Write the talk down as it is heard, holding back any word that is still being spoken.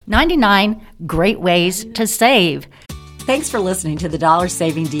99 great ways to save. Thanks for listening to the Dollar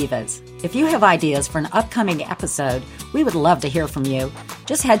Saving Divas. If you have ideas for an upcoming episode, we would love to hear from you.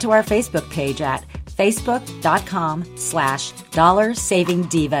 Just head to our Facebook page at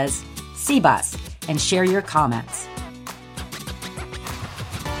facebook.com/dollarsavingdivas CBUS and share your comments.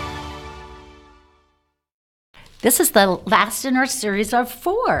 This is the last in our series of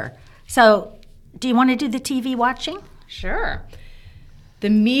 4. So, do you want to do the TV watching? Sure. The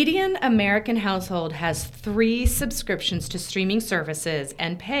median American household has 3 subscriptions to streaming services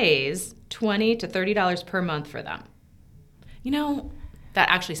and pays $20 to $30 per month for them. You know, that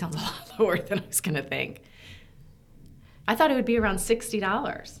actually sounds a lot lower than I was going to think. I thought it would be around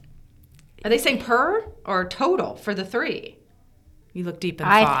 $60. Are they saying per or total for the 3? You look deep in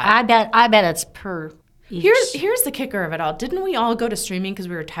thought. I bet it's per each. Here's the kicker of it all. Didn't we all go to streaming because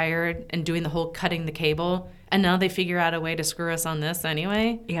we were tired and doing the whole cutting the cable? And now they figure out a way to screw us on this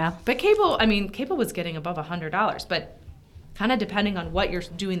anyway? Yeah. But cable was getting above $100. But kind of depending on what you're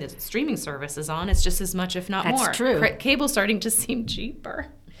doing the streaming services on, it's just as much, if not more. That's true. Cable's starting to seem cheaper.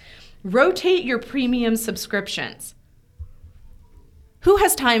 Rotate your premium subscriptions. Who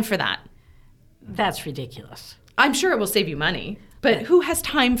has time for that? That's ridiculous. I'm sure it will save you money, but who has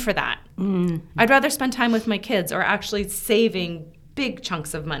time for that? I'd rather spend time with my kids or actually saving big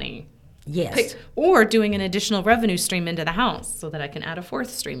chunks of money. Yes. Or doing an additional revenue stream into the house so that I can add a 4th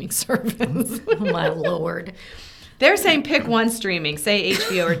streaming service. Oh, my Lord. They're saying pick one streaming, say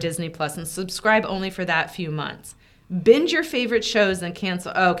HBO or Disney Plus, and subscribe only for that few months. Binge your favorite shows, then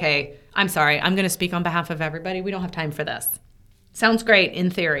cancel. Okay, I'm sorry. I'm going to speak on behalf of everybody. We don't have time for this. Sounds great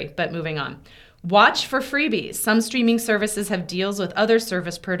in theory, but moving on. Watch for freebies. Some streaming services have deals with other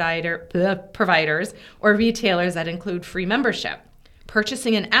service providers or retailers that include free membership.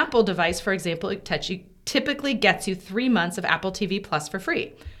 Purchasing an Apple device, for example, typically gets you 3 months of Apple TV Plus for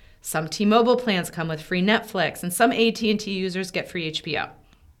free. Some T-Mobile plans come with free Netflix, and some AT&T users get free HBO.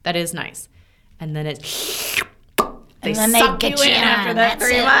 That is nice. And then they suck you in after that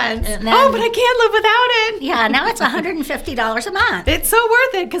 3 months. Then, but I can't live without it. Yeah, now it's $150 a month. It's so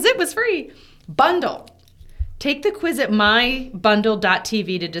worth it because it was free. Bundle. Take the quiz at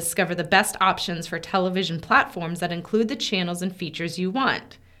mybundle.tv to discover the best options for television platforms that include the channels and features you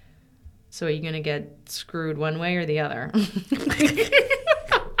want. So are you going to get screwed one way or the other?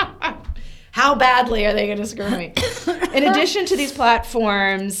 How badly are they going to screw me? In addition to these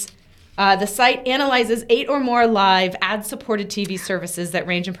platforms, the site analyzes 8 or more live ad-supported TV services that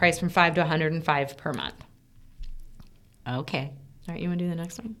range in price from $5 to $105 per month. Okay. All right, you want to do the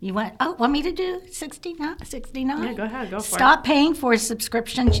next one? You want me to do 69? Yeah, go ahead. Go for it. Stop paying for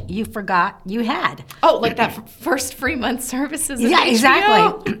subscriptions you forgot you had. Oh, like that first free month services? Yeah, HBO?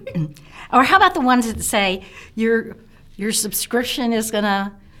 Exactly. Or how about the ones that say your subscription is going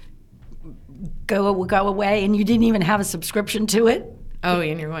to go away and you didn't even have a subscription to it? Oh,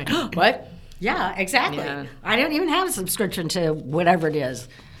 and you're going, what? Yeah, exactly. Yeah. I don't even have a subscription to whatever it is.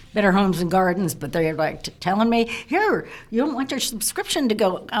 Better Homes and Gardens, but they're like telling me, here, you don't want your subscription to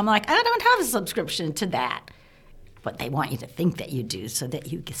go. I'm like, I don't have a subscription to that. But they want you to think that you do so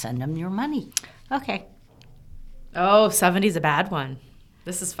that you can send them your money. Okay. Oh, 70's a bad one.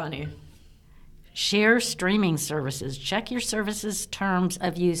 This is funny. Share streaming services. Check your services terms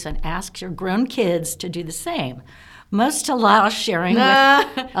of use and ask your grown kids to do the same. Most allow sharing with a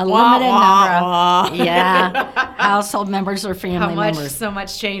limited number of household members or family members. So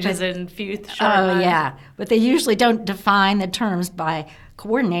much changes in few short months. Yeah. But they usually don't define the terms by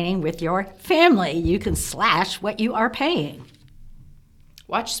coordinating with your family. You can slash what you are paying.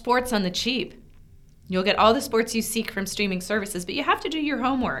 Watch sports on the cheap. You'll get all the sports you seek from streaming services, but you have to do your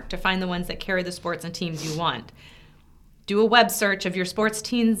homework to find the ones that carry the sports and teams you want. Do a web search of your sports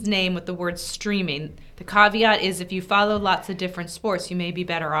team's name with the word streaming. The caveat is if you follow lots of different sports, you may be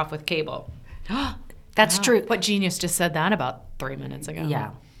better off with cable. That's true. What genius just said that about 3 minutes ago?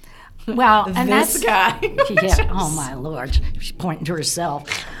 Yeah. Well, and this guy. Yeah. Oh, my Lord. She's pointing to herself.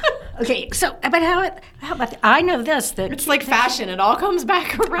 Okay, so, but how about, I know this. That it's like fashion. It all comes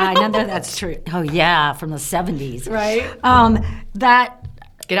back around. I know that's true. Oh, yeah, from the 70s. Right. That.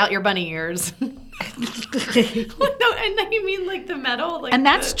 Get out your bunny ears. No, and you mean like the metal? Like and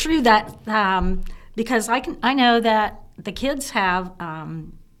that's true that, because I know that the kids have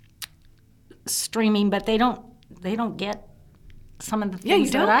streaming, but they don't get some of the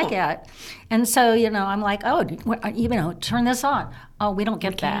things that I get. And so, I'm like, oh, turn this on. Oh, we don't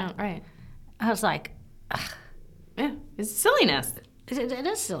get that. Right. I was like, ugh. Yeah, it's silliness. It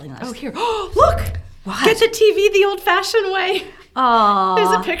is silliness. Oh, here. Oh, look. What? Get the TV the old-fashioned way. Oh,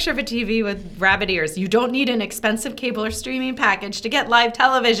 There's a picture of a TV with rabbit ears. You don't need an expensive cable or streaming package to get live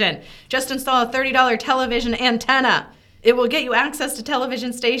television. Just install a $30 television antenna. It will get you access to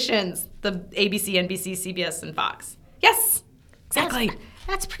television stations, the ABC, NBC, CBS, and Fox. Yes, exactly.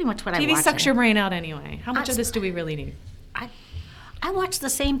 That's pretty much what I TV watch. sucks your brain out anyway. How much of this do we really need? I watch the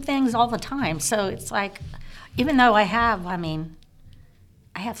same things all the time, so it's like, even though I have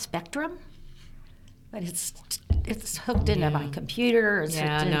Spectrum, but it's hooked into my computer. It's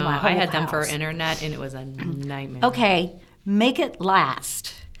hooked into my whole I had them for house. internet, and it was a nightmare. Okay, make it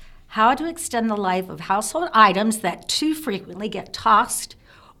last. How to extend the life of household items that too frequently get tossed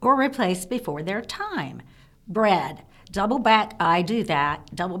or replaced before their time. Bread. Double bag, I do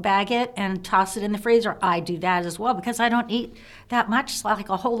that. Double bag it and toss it in the freezer. I do that as well because I don't eat that much, so like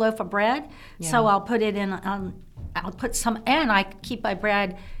a whole loaf of bread. Yeah. So I'll put it in, I'll put some, and I keep my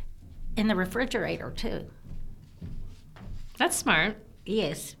bread in the refrigerator too. That's smart.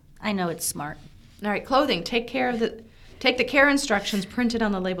 Yes, I know it's smart. All right, clothing. Take the care instructions printed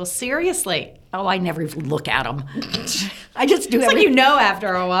on the label seriously. Oh, I never even look at them. I just do It's like everything. you know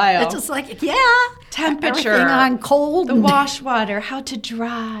after a while. It's just like, yeah. Temperature. Everything on cold. The wash water, how to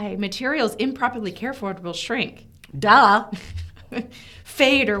dry. Materials improperly cared for will shrink. Duh.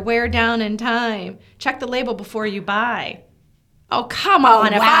 Fade or wear down in time. Check the label before you buy. Oh, come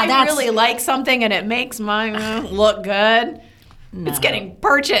on. If wow, I that's- really like something and it makes mine look good, it's getting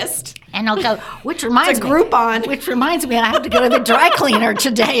purchased. And I'll go, which reminds It's a me. Groupon. Which reminds me, I have to go to the dry cleaner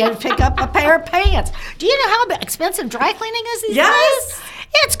today and pick up a pair of pants. Do you know how expensive dry cleaning is these Yes. days?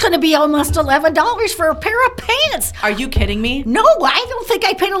 It's going to be almost $11 for a pair of pants. Are you kidding me? No, I don't think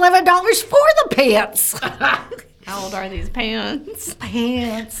I paid $11 for the pants. How old are these pants?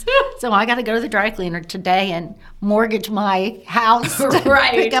 Pants. So I got to go to the dry cleaner today and mortgage my house to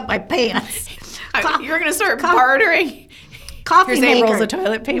Right. pick up my pants. You're going to start bartering. Coffee Here's 8 maker. rolls of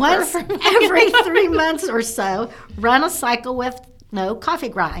toilet paper. Once every 3 months or so, run a cycle with no coffee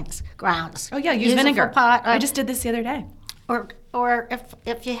grounds. Oh, yeah, use it for vinegar. pot, I just did this the other day. or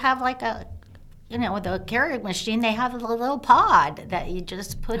if you have like a, with a Keurig machine, they have a little pod that you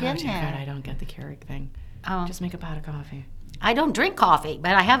just put in Oh, dear there. God, I don't get the Keurig thing. Oh. Just make a pot of coffee. I don't drink coffee,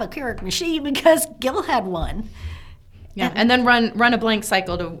 but I have a Keurig machine because Gil had one. Yeah, and then run a blank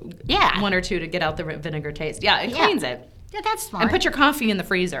cycle to Yeah. 1 or 2 to get out the vinegar taste. Yeah, it cleans it. Yeah, that's smart. And put your coffee in the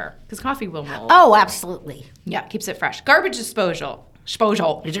freezer because coffee will mold. Oh, absolutely. Yeah, keeps it fresh. Garbage disposal.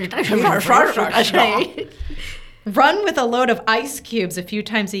 Run with a load of ice cubes a few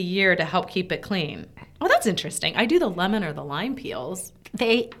times a year to help keep it clean. Oh, that's interesting. I do the lemon or the lime peels.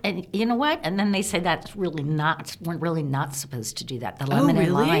 And you know what? And then they say we're really not supposed to do that. The lemon and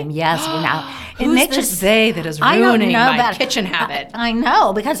really? lime, yes, we're not. Who's this they that is I don't ruining know my about- kitchen habit? I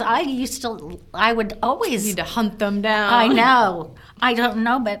know because I would always. Need to hunt them down. I know. I don't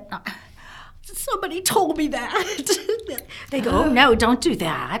know, but somebody told me that. They go, oh no, don't do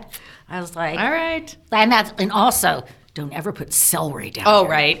that. I was like, All right. and also don't ever put celery down. Oh,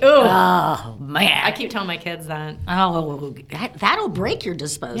 there. right. Ooh. Oh man. I keep telling my kids that. Oh, that'll break your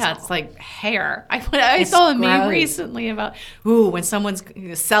disposal. Yeah, it's like hair. I saw a meme gross. recently about, when someone's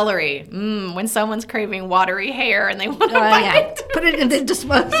celery, when someone's craving watery hair and they want to buy Yeah. it. Put it in the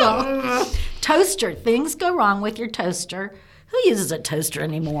disposal. Toaster. Things go wrong with your toaster. Who uses a toaster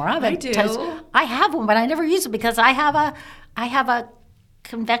anymore? I do. I have one, but I never use it because I have a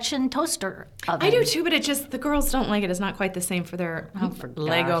convection toaster oven. I do too, but the girls don't like it. It's not quite the same for their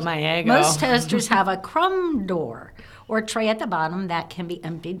Lego Gosh. Mayago. Most toasters have a crumb door or tray at the bottom that can be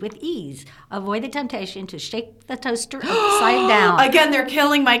emptied with ease. Avoid the temptation to shake the toaster upside down. Again, they're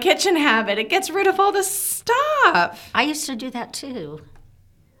killing my kitchen habit. It gets rid of all the stuff. I used to do that too.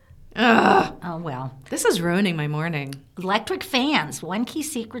 Ugh. Oh, well. This is ruining my morning. Electric fans. One key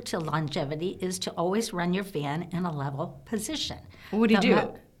secret to longevity is to always run your fan in a level position. What do you The do?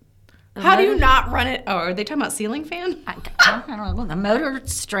 mo- How do you not run it? Oh, are they talking about ceiling fan? I don't know. The motor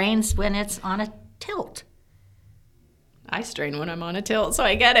strains when it's on a tilt. I strain when I'm on a tilt, so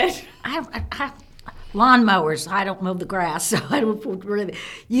I get it. Lawnmowers. I don't mow the grass, so I don't really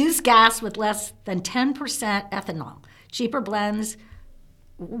use gas with less than 10% ethanol. Cheaper blends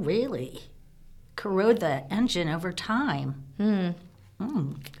really corrode the engine over time.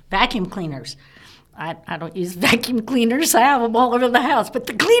 Vacuum cleaners. I don't use vacuum cleaners. I have them all over the house, but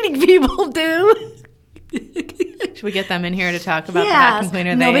the cleaning people do. Should we get them in here to talk about the Yes. vacuum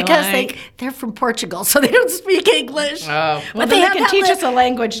cleaner No, they because like? they're from Portugal, so they don't speak English. Oh, well, But then they have can that teach li- us a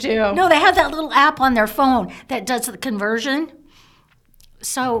language too. No, they have that little app on their phone that does the conversion.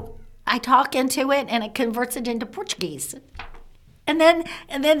 So I talk into it, and it converts it into Portuguese. And then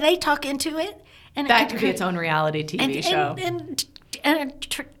they talk into it, And That could be its own reality TV show. And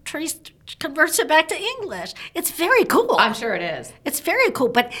Trace converts it back to English. It's very cool. I'm sure it is. It's very cool,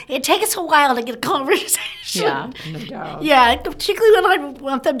 but it takes a while to get a conversation. Yeah, no doubt. Yeah, particularly when I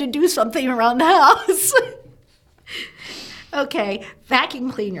want them to do something around the house. Okay,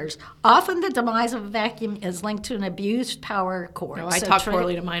 vacuum cleaners. Often the demise of a vacuum is linked to an abused power cord. No, I talk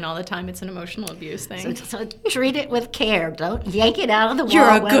poorly to mine all the time. It's an emotional abuse thing. So treat it with care. Don't yank it out of the wall. You're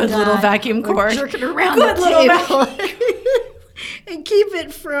a when good little done, vacuum or cord. jerk it around Good the little table. And keep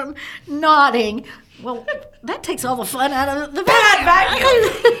it from nodding. Well, that takes all the fun out of the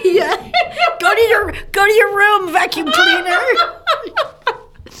vacuum. Yeah. Go to your room, vacuum cleaner.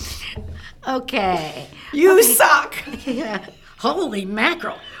 Okay. You suck. Yeah. Holy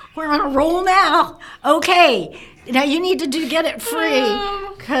mackerel. We're on a roll now. Okay. Now you need to get it free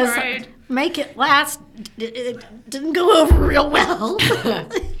because right. Make it last. It didn't go over real well.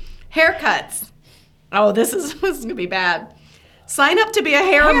 Haircuts. Oh, this is going to be bad. Sign up to be a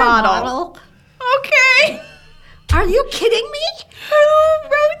hair model. Okay. Are you kidding me? Who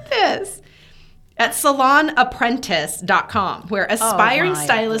wrote this? At salonapprentice.com, where aspiring my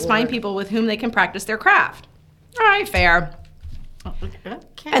stylists find Lord. people with whom they can practice their craft. All right, fair. Okay.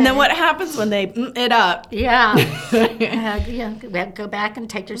 And then what happens when they it up? Yeah. Yeah. Go back and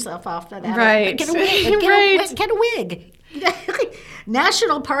take yourself off of that. Right. Get a wig. Right. Get a wig.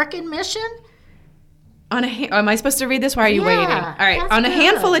 National Park and Mission. Am I supposed to read this? Why are you Yeah, waiting? All right. that's On a good.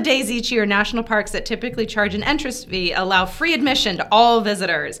 handful of days each year, national parks that typically charge an entrance fee allow free admission to all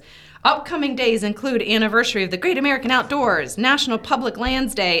visitors. Upcoming days include anniversary of the Great American Outdoors, National Public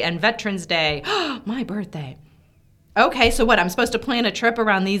Lands Day, and Veterans Day. My birthday. Okay, so what? I'm supposed to plan a trip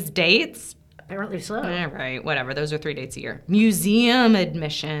around these dates? Apparently so. All right, whatever. Those are 3 dates a year. Museum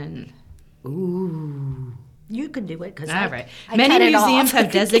admission. Ooh. You can do it because All right. Many cut it museums off.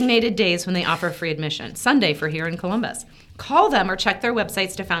 have designated days when they offer free admission. Sunday for here in Columbus. Call them or check their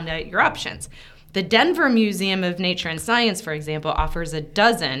websites to find out your options. The Denver Museum of Nature and Science, for example, offers a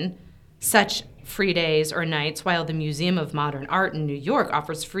dozen such free days or nights, while the Museum of Modern Art in New York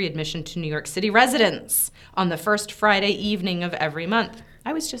offers free admission to New York City residents on the first Friday evening of every month.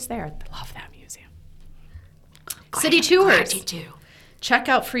 I was just there. I love that museum. City tours. Glad you do. Check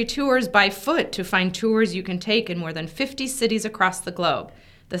out free tours by foot to find tours you can take in more than 50 cities across the globe.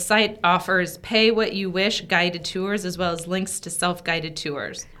 The site offers pay-what-you-wish guided tours as well as links to self-guided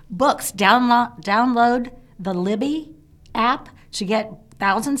tours. Books. Download the Libby app to get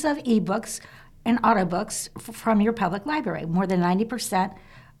thousands of ebooks and audiobooks from your public library. More than 90%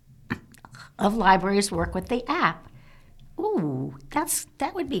 of libraries work with the app. Ooh, that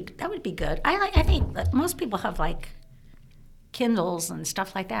would be good. I think that most people have like Kindles and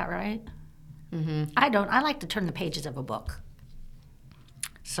stuff like that, right? Mm-hmm. I don't. I like to turn the pages of a book.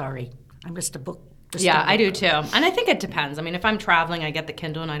 Sorry, I'm just a book. Yeah, I do too. And I think it depends. I mean, if I'm traveling, I get the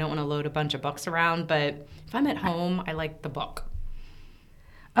Kindle and I don't want to load a bunch of books around. But if I'm at home, I like the book.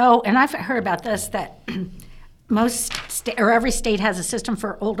 Oh, and I've heard about this, that every state has a system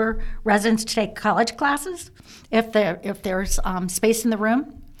for older residents to take college classes if there's space in the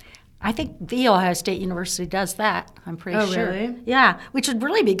room. I think the Ohio State University does that. I'm pretty sure. Really? Yeah, which would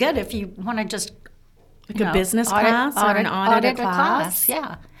really be good if you want to just Like a business class or an audited class?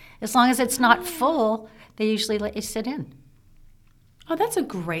 Yeah, as long as it's not full, they usually let you sit in. Oh, that's a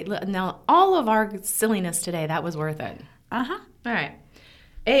great... Now, all of our silliness today, that was worth it. Uh-huh. All right.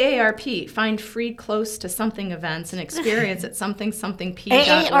 AARP, find free close to something events and experience at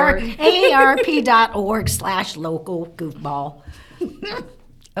somethingp.org. AARP.org/local goofball.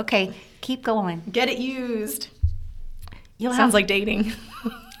 Okay, keep going. Get it used. You'll Sounds have, like dating.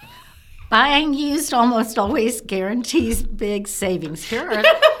 buying used almost always guarantees big savings. Here are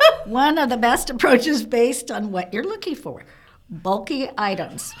one of the best approaches based on what you're looking for. Bulky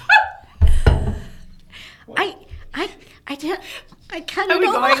items. I kind of Are we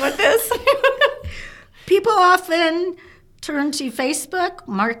going with this? People often turn to Facebook,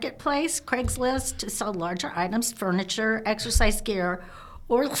 Marketplace, Craigslist to sell larger items, furniture, exercise gear,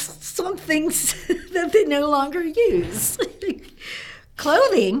 or some things that they no longer use.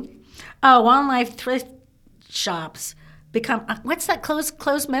 Clothing. Oh, online thrift shops become, what's that,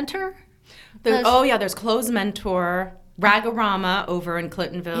 Clothes Mentor? There's Clothes Mentor, Ragorama over in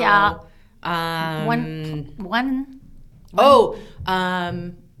Clintonville. Yeah.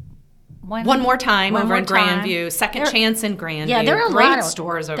 One More Time over in Grandview. Second Chance in Grandview. Yeah, there are a great lot of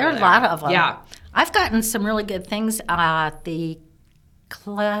stores over there. there. There are a lot of them. Yeah. I've gotten some really good things at the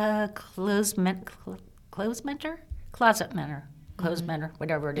Closet Mentor,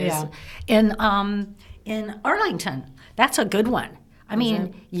 whatever it is, Yeah. in Arlington. That's a good one. I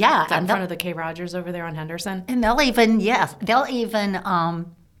mean, yeah. Is that in And front of the K. Rogers over there on Henderson? they'll even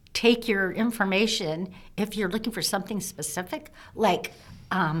take your information if you're looking for something specific, like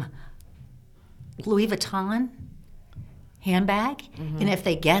Louis Vuitton handbag. And if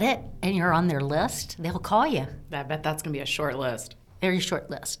they get it and you're on their list, they'll call you. I bet that's going to be a short list. Very short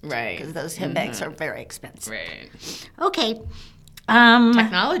list. Right. Because those handbags are very expensive. Right. Okay.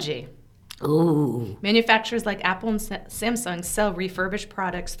 Technology. Ooh. Manufacturers like Apple and Samsung sell refurbished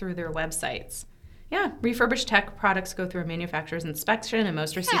products through their websites. Yeah, refurbished tech products go through a manufacturer's inspection and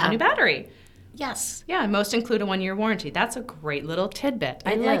most receive a new battery. Yes. Yeah, most include a 1-year warranty. That's a great little tidbit.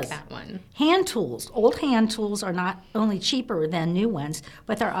 I like that one. Hand tools. Old hand tools are not only cheaper than new ones,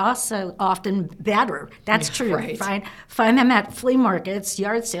 but they're also often better. That's true. right. Find them at flea markets,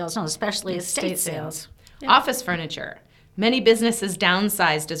 yard sales, and especially estate sales. Office furniture. Many businesses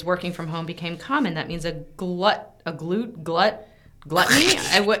downsized as working from home became common. That means a gluttony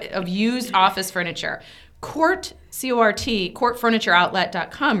of used office furniture.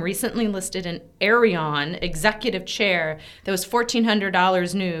 CourtFurnitureOutlet.com recently listed an Arion executive chair that was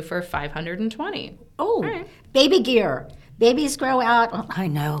 $1,400 new for $520. Oh, right. Baby gear. Babies grow out. Oh, I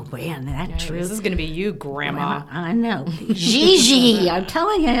know, man, that's true. This is going to be you, Grandma. I know. Gigi. I'm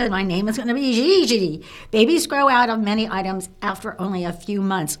telling you, my name is going to be Gigi. Babies grow out of many items after only a few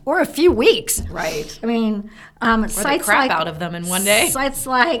months or a few weeks. Right. I mean, Or sites they crap like, out of them in one day. Sites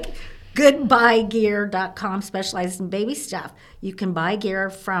like goodbuygear.com specializes in baby stuff. You can buy gear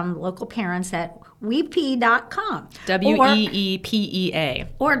from local parents at weepea.com. WEEPEA.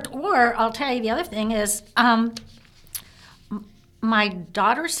 Or I'll tell you the other thing is my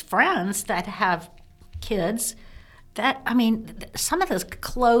daughter's friends that have kids, some of those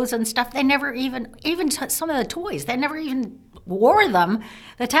clothes and stuff, they never even some of the toys, they never even wore them.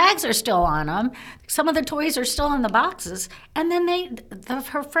 The tags are still on them. Some of the toys are still in the boxes. And then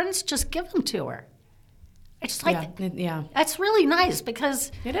her friends just give them to her. It's like, yeah. That's really nice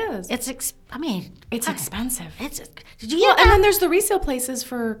because It is. it's expensive. Yeah, And then there's the resale places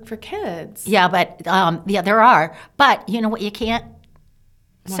for kids. yeah, but there are. But you know what you can't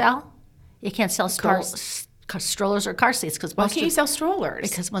sell? You can't sell strollers or car seats Why can't you sell strollers?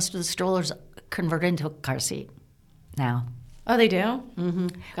 because most of the strollers convert into a car seat now. Oh, they do? Mm-hmm.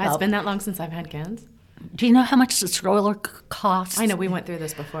 God, it's been that long since I've had kids. Do you know how much the stroller costs? I know, we went through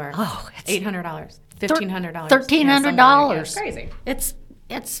this before. Oh, it's $800, $1,500. $1,300. It's crazy. It's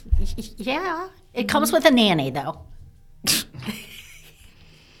yeah. It comes with a nanny though.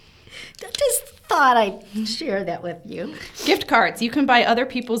 I just thought I'd share that with you. Gift cards. You can buy other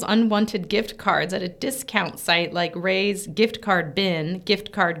people's unwanted gift cards at a discount site like Ray's Gift Card Bin,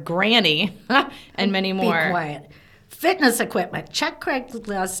 Gift Card Granny, and many more. Be quiet. Fitness equipment. Check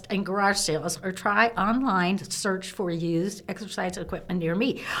Craigslist and garage sales or try online to search for used exercise equipment near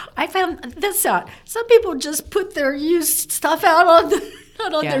me. I found this out. Some people just put their used stuff out on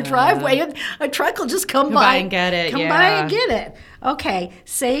their driveway and a truck will just come by and get it. Come by and get it. Okay,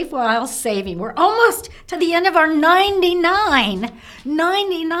 save while saving. We're almost to the end of our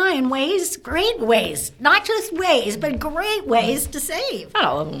 99 ways, great ways. Not just ways, but great ways to save. Not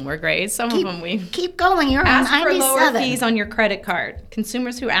all of them were great. Some of them we keep going. You're asked on 97. for lower fees on your credit card.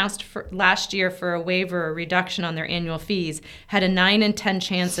 Consumers who asked for last year for a waiver or reduction on their annual fees had a 9 in 10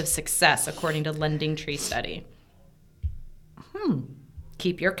 chance of success, according to Lending Tree study.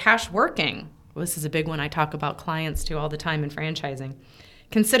 Keep your cash working. Well, this is a big one I talk about clients to all the time in franchising.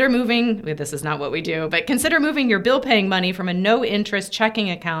 Consider moving, this is not what we do, but consider moving your bill-paying money from a no-interest checking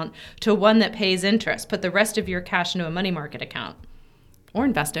account to one that pays interest. Put the rest of your cash into a money market account. Or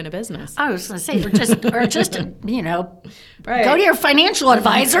invest in a business. I was going to say, or just Right. go to your financial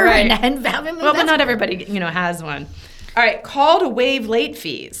advisor Right. and have him Well, but invest. not everybody, has one. All right, call to waive late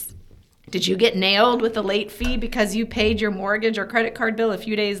fees. Did you get nailed with a late fee because you paid your mortgage or credit card bill a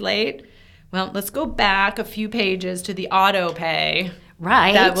few days late? Well, let's go back a few pages to the auto pay.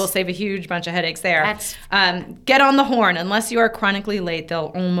 Right. That will save a huge bunch of headaches there. That's- Get on the horn. Unless you are chronically late,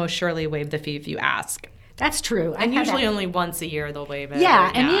 they'll almost surely waive the fee if you ask. That's true. And usually only once a year they'll waive it.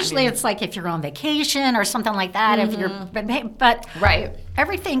 Yeah, and usually it's like if you're on vacation or something like that. If you're, but Right.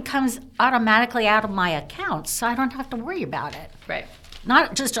 everything comes automatically out of my account, so I don't have to worry about it. Right.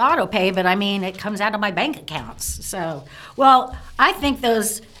 Not just auto pay, but it comes out of my bank accounts. So, well, I think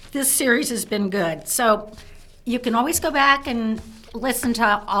this series has been good. So you can always go back and listen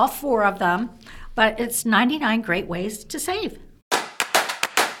to all 4 of them, but it's 99 great ways to save.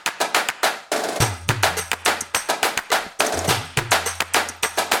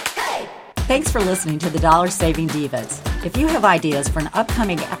 Thanks for listening to the Dollar Saving Divas. If you have ideas for an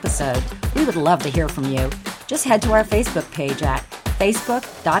upcoming episode, we would love to hear from you. Just head to our Facebook page at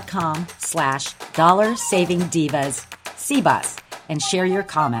facebook.com/dollarsavingdivas, CBUS, and share your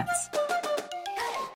comments.